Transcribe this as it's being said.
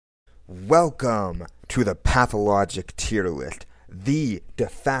Welcome to the Pathologic tier list, the de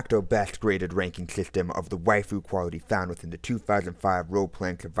facto best graded ranking system of the waifu quality found within the 2005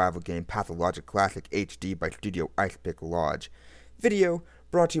 role-playing survival game Pathologic Classic HD by Studio Icepick Lodge. Video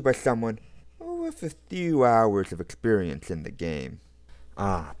brought to you by someone with a few hours of experience in the game.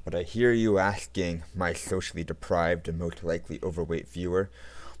 But I hear you asking, my socially deprived and most likely overweight viewer,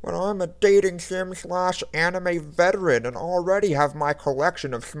 "Well, I'm a dating sim / anime veteran and already have my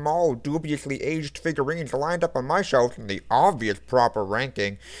collection of small, dubiously aged figurines lined up on my shelf in the obvious proper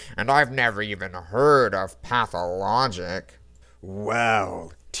ranking, and I've never even heard of Pathologic."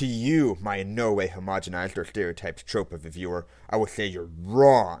 Well, to you, my in no way homogenized or stereotyped trope of a viewer, I will say you're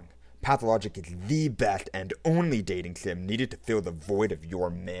wrong. Pathologic is the best and only dating sim needed to fill the void of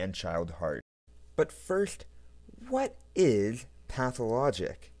your man-child heart. But first, what is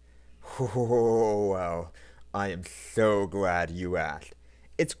Pathologic? Oh, well, I am so glad you asked.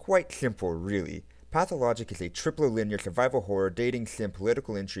 It's quite simple, really. Pathologic is a triple-linear survival horror, dating sim,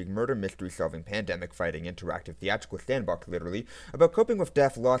 political intrigue, murder mystery solving, pandemic fighting, interactive theatrical sandbox, literally, about coping with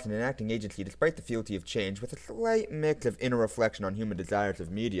death, loss, and enacting agency despite the fealty of change, with a slight mix of inner reflection on human desires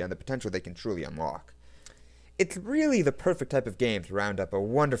of media and the potential they can truly unlock. It's really the perfect type of game to round up a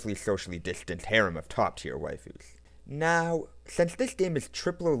wonderfully socially distanced harem of top-tier waifus. Now, since this game is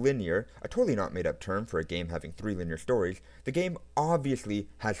triplo-linear, a totally not made-up term for a game having 3 linear stories, the game obviously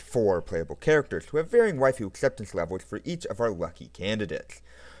has 4 playable characters who have varying waifu acceptance levels for each of our lucky candidates.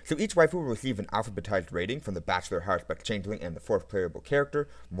 So each waifu will receive an alphabetized rating from the Bachelor, Harspec, Changeling, and the 4th playable character,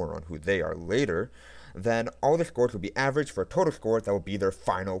 more on who they are later. Then all the scores will be averaged for a total score that will be their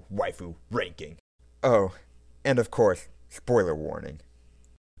final waifu ranking. Oh, and of course, spoiler warning.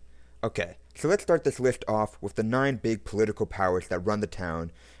 Okay, so let's start this list off with the 9 big political powers that run the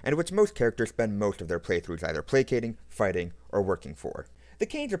town, and which most characters spend most of their playthroughs either placating, fighting, or working for. The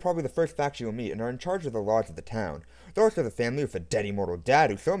Canes are probably the first faction you'll meet and are in charge of the laws of the town. They're also the family with a dead immortal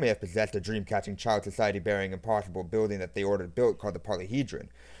dad who so may have possessed a dream-catching child society-bearing impossible building that they ordered built called the Polyhedron.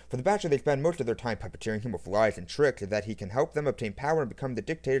 For the Bachelor, they spend most of their time puppeteering him with lies and tricks so that he can help them obtain power and become the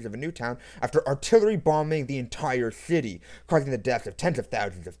dictators of a new town after artillery bombing the entire city, causing the deaths of tens of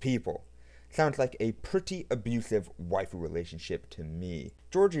thousands of people. Sounds like a pretty abusive waifu relationship to me.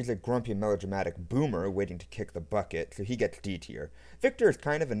 Georgie is a grumpy and melodramatic boomer waiting to kick the bucket, so he gets D tier. Victor is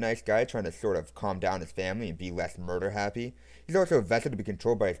kind of a nice guy trying to sort of calm down his family and be less murder happy. He's also a vessel to be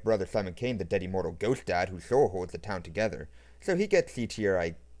controlled by his brother Simon Kane, the dead immortal ghost dad whose soul holds the town together. So he gets C tier,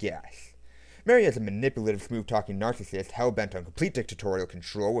 I guess. Mary is a manipulative, smooth-talking narcissist, hell-bent on complete dictatorial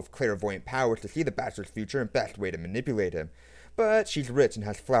control with clairvoyant powers to see the Bachelor's future and best way to manipulate him. But she's rich and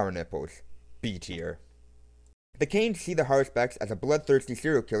has flower nipples. B tier. The Canes see the Harspecs as a bloodthirsty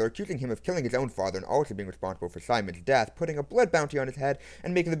serial killer, accusing him of killing his own father and also being responsible for Simon's death, putting a blood bounty on his head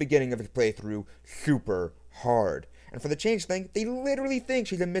and making the beginning of his playthrough super hard. And for the Changeling, they literally think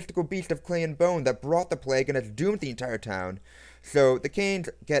she's a mystical beast of clay and bone that brought the plague and has doomed the entire town. So the Canes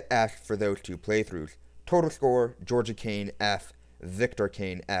get F for those 2 playthroughs. Total score, Georgia Kane F, Victor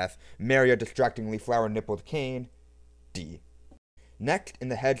Kane F, Maria distractingly flower-nippled Kane D. Next in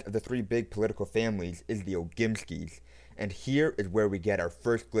the heads of the 3 big political families is the Ogimskis, and here is where we get our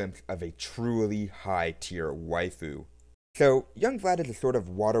first glimpse of a truly high-tier waifu. So, young Vlad is a sort of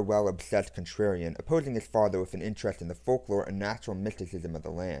water-well-obsessed contrarian, opposing his father with an interest in the folklore and natural mysticism of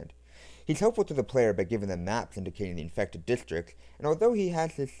the land. He's helpful to the player by giving them maps indicating the infected districts, and although he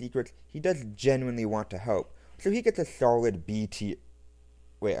has his secrets, he does genuinely want to help, so he gets a solid B tier.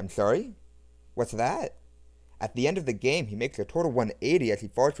 Wait, I'm sorry? What's that? At the end of the game, he makes a total 180 as he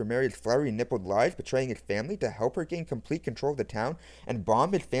falls for Mary's flowery-nippled lies, betraying his family to help her gain complete control of the town and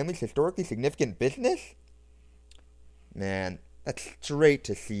bomb his family's historically significant business? Man, that's straight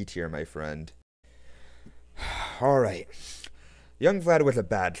to C tier, my friend. Alright, young Vlad was a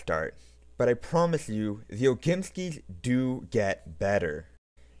bad start, but I promise you, the Ogimskis do get better.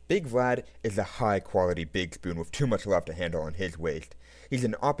 Big Vlad is a high-quality big spoon with too much love to handle on his waist. He's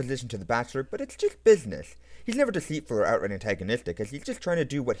in opposition to the Bachelor, but it's just business. He's never deceitful or outright antagonistic, as he's just trying to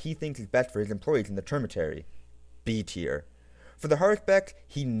do what he thinks is best for his employees in the termitary. B tier. For the Harspecs,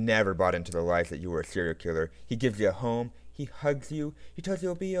 he never bought into the lies that you were a serial killer. He gives you a home, he hugs you, he tells you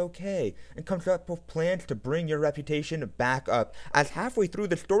it'll be okay, and comes up with plans to bring your reputation back up, as halfway through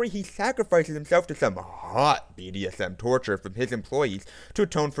the story he sacrifices himself to some hot BDSM torture from his employees to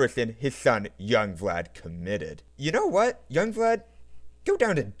atone for a sin his son, young Vlad, committed. You know what, young Vlad? Go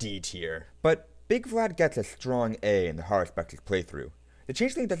down to D tier. But Big Vlad gets a strong A in the Harspecs' playthrough. The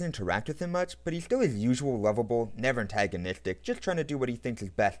Changeling doesn't interact with him much, but he's still his usual lovable, never antagonistic, just trying to do what he thinks is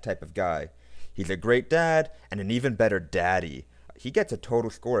best type of guy. He's a great dad, and an even better daddy. he gets a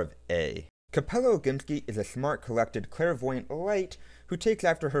total score of A. Capella Ogimski is a smart, collected, clairvoyant light who takes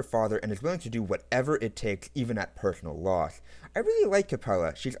after her father and is willing to do whatever it takes, even at personal loss. I really like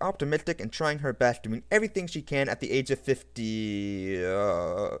Capella. She's optimistic and trying her best, doing everything she can at the age of 50.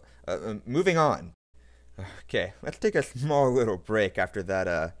 Moving on. Okay, let's take a small little break after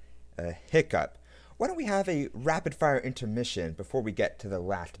that hiccup. Why don't we have a rapid-fire intermission before we get to the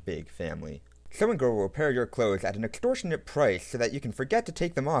last big family? Sewing Girl will repair your clothes at an extortionate price so that you can forget to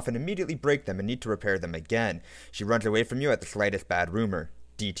take them off and immediately break them and need to repair them again. She runs away from you at the slightest bad rumor.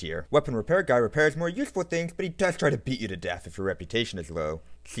 D tier. Weapon Repair Guy repairs more useful things, but he does try to beat you to death if your reputation is low.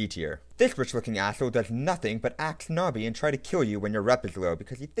 C tier. This rich-looking asshole does nothing but act snobby and try to kill you when your rep is low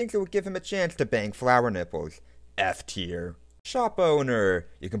because he thinks it will give him a chance to bang flower nipples. F tier. Shop owner.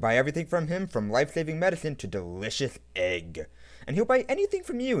 You can buy everything from him, from life-saving medicine to delicious egg. And he'll buy anything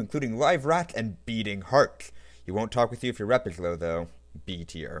from you, including live rats and beating hearts. He won't talk with you if your rep is low, though. B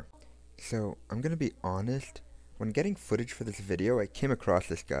tier. So, I'm gonna be honest. When getting footage for this video, I came across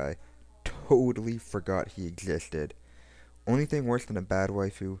this guy. Totally forgot he existed. Only thing worse than a bad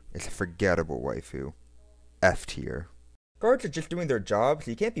waifu is a forgettable waifu. F tier. Guards are just doing their job, so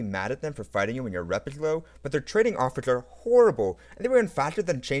you can't be mad at them for fighting you when your rep is low, but their trading offers are horrible, and they run faster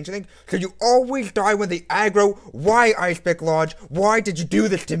than Changeling, so you always die when they aggro. Why, Icepick Lodge? Why did you do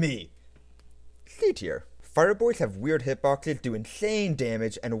this to me? C tier. Fireboys have weird hitboxes, do insane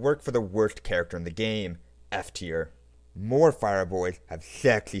damage, and work for the worst character in the game. F tier. More Fireboys have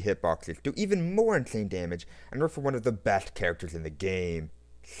sexy hitboxes, do even more insane damage, and work for one of the best characters in the game.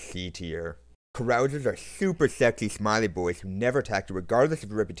 C tier. Carousers are super sexy smiley boys who never attack you regardless of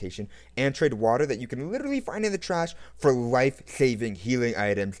your reputation and trade water that you can literally find in the trash for life-saving healing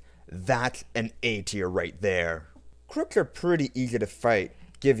items. That's an A tier right there. Crooks are pretty easy to fight,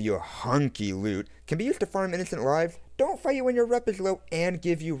 give you hunky loot, can be used to farm innocent lives, don't fight you when your rep is low, and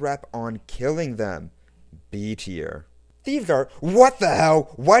give you rep on killing them. B tier. Thieves are, what the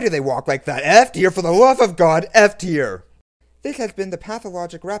hell? Why do they walk like that? F tier, for the love of God, F tier. This has been the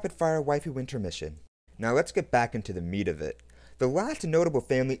Pathologic Rapid Fire Waifu Intermission. Now let's get back into the meat of it. The last notable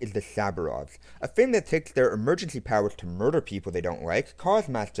family is the Saburovs, a family that takes their emergency powers to murder people they don't like, cause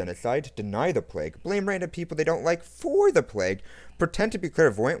mass genocide, deny the plague, blame random people they don't like for the plague, pretend to be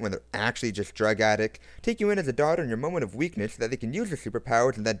clairvoyant when they're actually just drug addicts, take you in as a daughter in your moment of weakness so that they can use their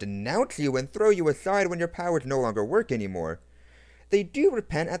superpowers and then denounce you and throw you aside when your powers no longer work anymore. They do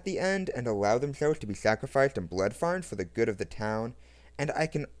repent at the end and allow themselves to be sacrificed and blood farmed for the good of the town, and I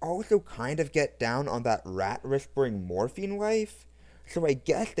can also kind of get down on that rat whispering morphine life, so I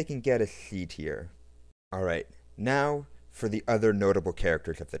guess they can get a C tier. Alright, now for the other notable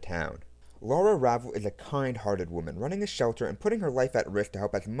characters of the town. Laura Ravel is a kind-hearted woman running a shelter and putting her life at risk to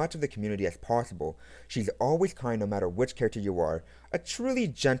help as much of the community as possible. She's always kind no matter which character you are, a truly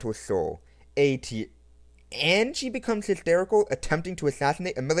gentle soul. A tier. And she becomes hysterical, attempting to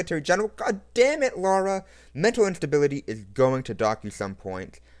assassinate a military general. God damn it, Laura! Mental instability is going to dock you some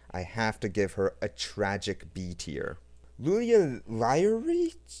point. I have to give her a tragic B tier. Lulia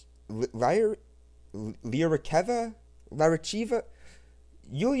Lyricheva?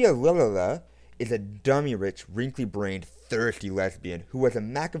 Yulia Lilala is a dummy-rich, wrinkly-brained, thirsty lesbian who was a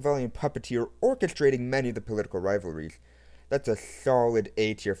Machiavellian puppeteer orchestrating many of the political rivalries. That's a solid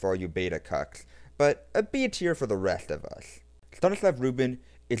A tier for all you beta cucks, but a B tier for the rest of us. Stanislav Rubin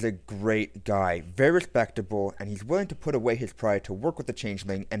is a great guy, very respectable, and he's willing to put away his pride to work with the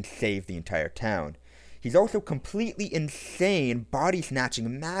Changeling and save the entire town. He's also completely insane,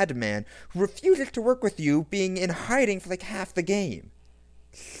 body-snatching madman who refuses to work with you, being in hiding for like half the game.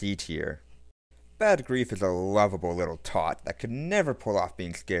 C tier. Bad Grief is a lovable little tot that could never pull off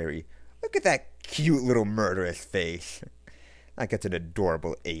being scary. Look at that cute little murderous face. That gets an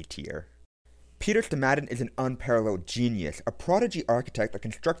adorable A tier. Peter Stamadin is an unparalleled genius, a prodigy architect that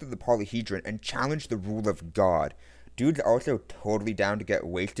constructed the polyhedron and challenged the rule of God. Dude's also totally down to get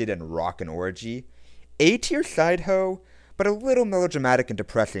wasted and rock an orgy. A tier side hoe, but a little melodramatic and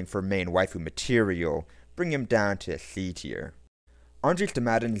depressing for main waifu material, bring him down to a C tier. Andrei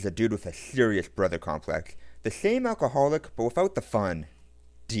Stamadin is a dude with a serious brother complex, the same alcoholic but without the fun.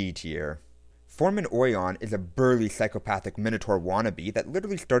 D tier. Foreman Oyon is a burly psychopathic minotaur wannabe that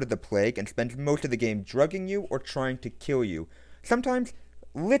literally started the plague and spends most of the game drugging you or trying to kill you. Sometimes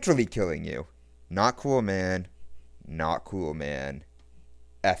literally killing you. Not cool, man. Not cool, man.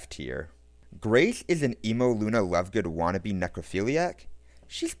 F tier. Grace is an emo Luna Lovegood wannabe necrophiliac.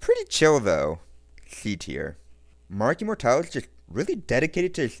 She's pretty chill though. C tier. Mark Immortal is just really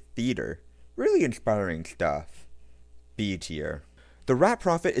dedicated to his theater. Really inspiring stuff. B tier. The rat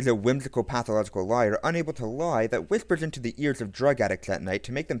prophet is a whimsical pathological liar unable to lie that whispers into the ears of drug addicts at night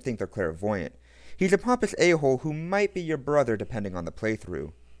to make them think they're clairvoyant. He's a pompous a-hole who might be your brother depending on the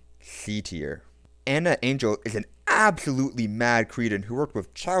playthrough. C tier. Anna Angel is an absolutely mad cretin who worked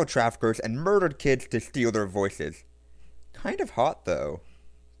with child traffickers and murdered kids to steal their voices. Kind of hot though.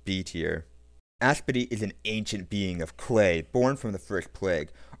 B tier. Aspity is an ancient being of clay, born from the first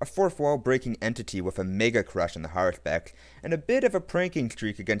plague, a fourth-wall-breaking entity with a mega crush on the Haruspecs, and a bit of a pranking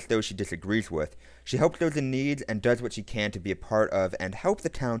streak against those she disagrees with. She helps those in need and does what she can to be a part of and help the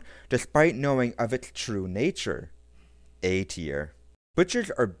town despite knowing of its true nature. A tier. Butchers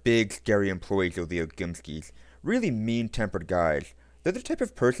are big, scary employees of the Ogimskis, really mean-tempered guys. They're the type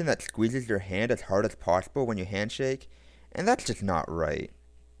of person that squeezes your hand as hard as possible when you handshake, and that's just not right.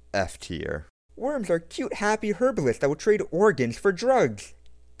 F tier. Worms are cute, happy herbalists that will trade organs for drugs.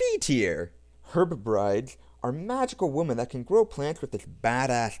 B tier. Herb brides are magical women that can grow plants with this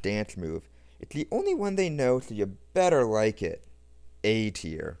badass dance move. It's the only one they know, so you better like it. A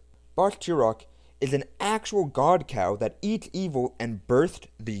tier. Boss Turok is an actual god cow that eats evil and birthed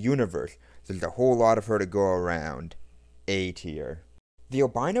the universe. So there's a whole lot of her to go around. A tier. The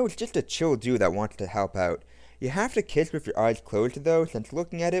albino is just a chill dude that wants to help out. You have to kiss with your eyes closed though, since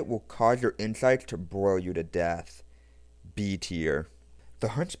looking at it will cause your insides to broil you to death. B tier. The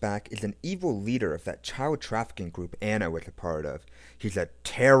Hunchback is an evil leader of that child trafficking group Anna was a part of. He's a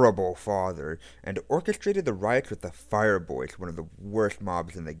terrible father, and orchestrated the riots with the Fireboys, one of the worst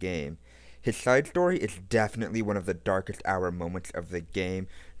mobs in the game. His side story is definitely one of the darkest hour moments of the game.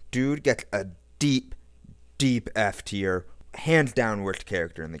 Dude gets a deep, deep F tier, hands down worst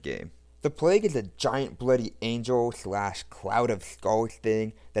character in the game. The Plague is a giant bloody angel / cloud of skulls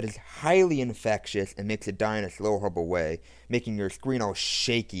thing that is highly infectious and makes you die in a slow, horrible way, making your screen all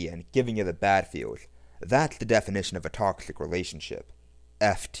shaky and giving you the bad feels. That's the definition of a toxic relationship.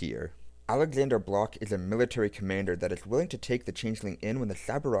 F tier. Alexander Block is a military commander that is willing to take the Changeling in when the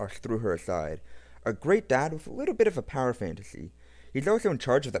Sabarosh threw her aside. A great dad with a little bit of a power fantasy. He's also in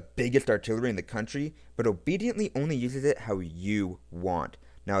charge of the biggest artillery in the country, but obediently only uses it how you want.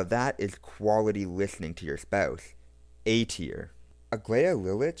 Now that is quality listening to your spouse. A tier. Aglaya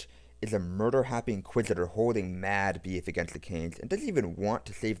Lilich is a murder-happy inquisitor holding mad beef against the Canes and doesn't even want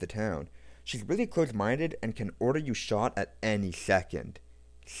to save the town. She's really close-minded and can order you shot at any second.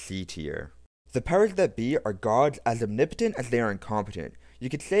 C tier. The powers that be are gods as omnipotent as they are incompetent. You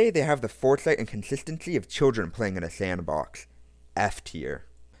could say they have the foresight and consistency of children playing in a sandbox. F tier.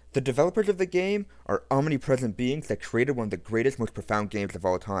 The developers of the game are omnipresent beings that created one of the greatest, most profound games of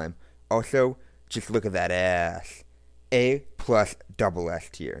all time. Also, just look at that ass. A+ double S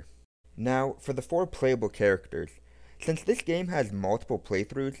tier. Now, for the 4 playable characters. Since this game has multiple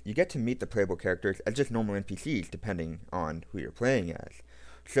playthroughs, you get to meet the playable characters as just normal NPCs, depending on who you're playing as.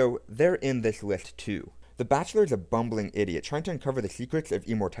 So, they're in this list too. The Bachelor is a bumbling idiot trying to uncover the secrets of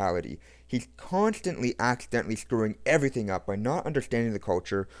immortality. He's constantly accidentally screwing everything up by not understanding the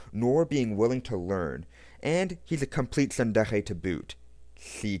culture, nor being willing to learn. And he's a complete tsundere to boot.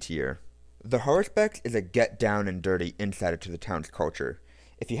 C tier. The Haruspecs is a get down and dirty insider to the town's culture.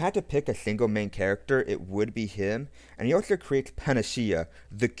 If you had to pick a single main character, it would be him, and he also creates Panacea,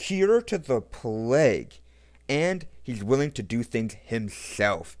 the cure to the plague. And he's willing to do things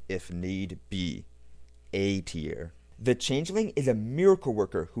himself if need be. A tier. The Changeling is a miracle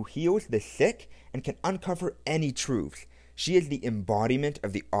worker who heals the sick and can uncover any truths. She is the embodiment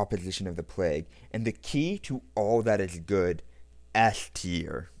of the opposition of the plague, and the key to all that is good. S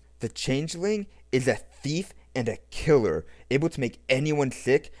tier. The Changeling is a thief and a killer, able to make anyone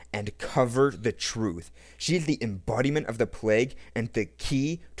sick and cover the truth. She is the embodiment of the plague and the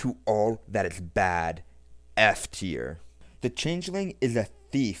key to all that is bad. F tier. The Changeling is a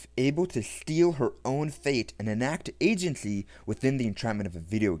thief able to steal her own fate and enact agency within the entrapment of a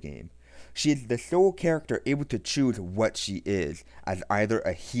video game. She is the sole character able to choose what she is, as either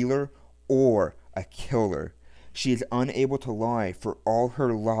a healer or a killer. She is unable to lie, for all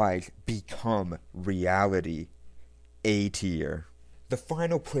her lies become reality. A tier. The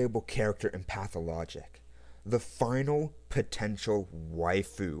final playable character in Pathologic. The final potential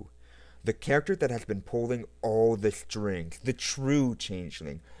waifu. The character that has been pulling all the strings, the true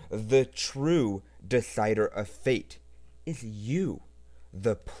Changeling, the true decider of fate, is you,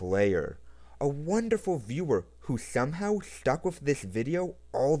 the player. A wonderful viewer who somehow stuck with this video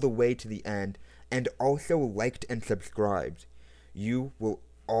all the way to the end and also liked and subscribed. You will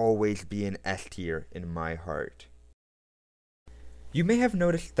always be an S tier in my heart. You may have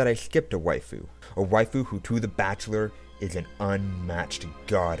noticed that I skipped a waifu who to the Bachelor is an unmatched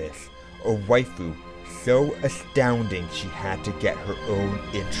goddess. A waifu So astounding she had to get her own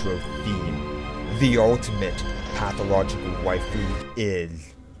intro theme. The ultimate pathological waifu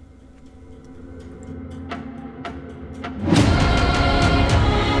is...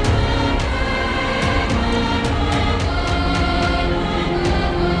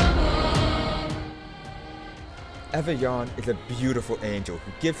 Evayan is a beautiful angel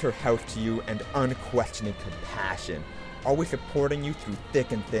who gives her health to you and unquestioning compassion, always supporting you through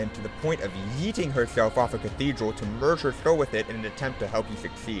thick and thin to the point of yeeting herself off a cathedral to merge her soul with it in an attempt to help you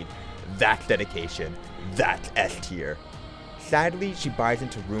succeed. That's dedication. That's S tier. Sadly, she buys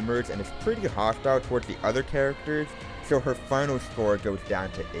into rumors and is pretty hostile towards the other characters, so her final score goes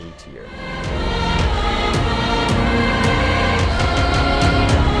down to A tier.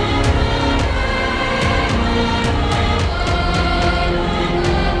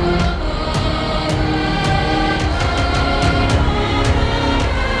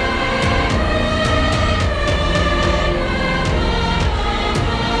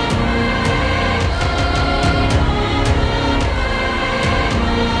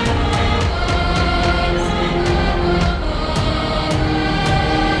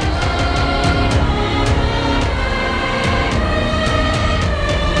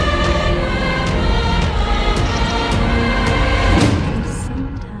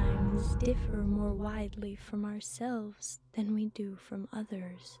 Differ more widely from ourselves than we do from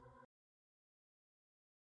others.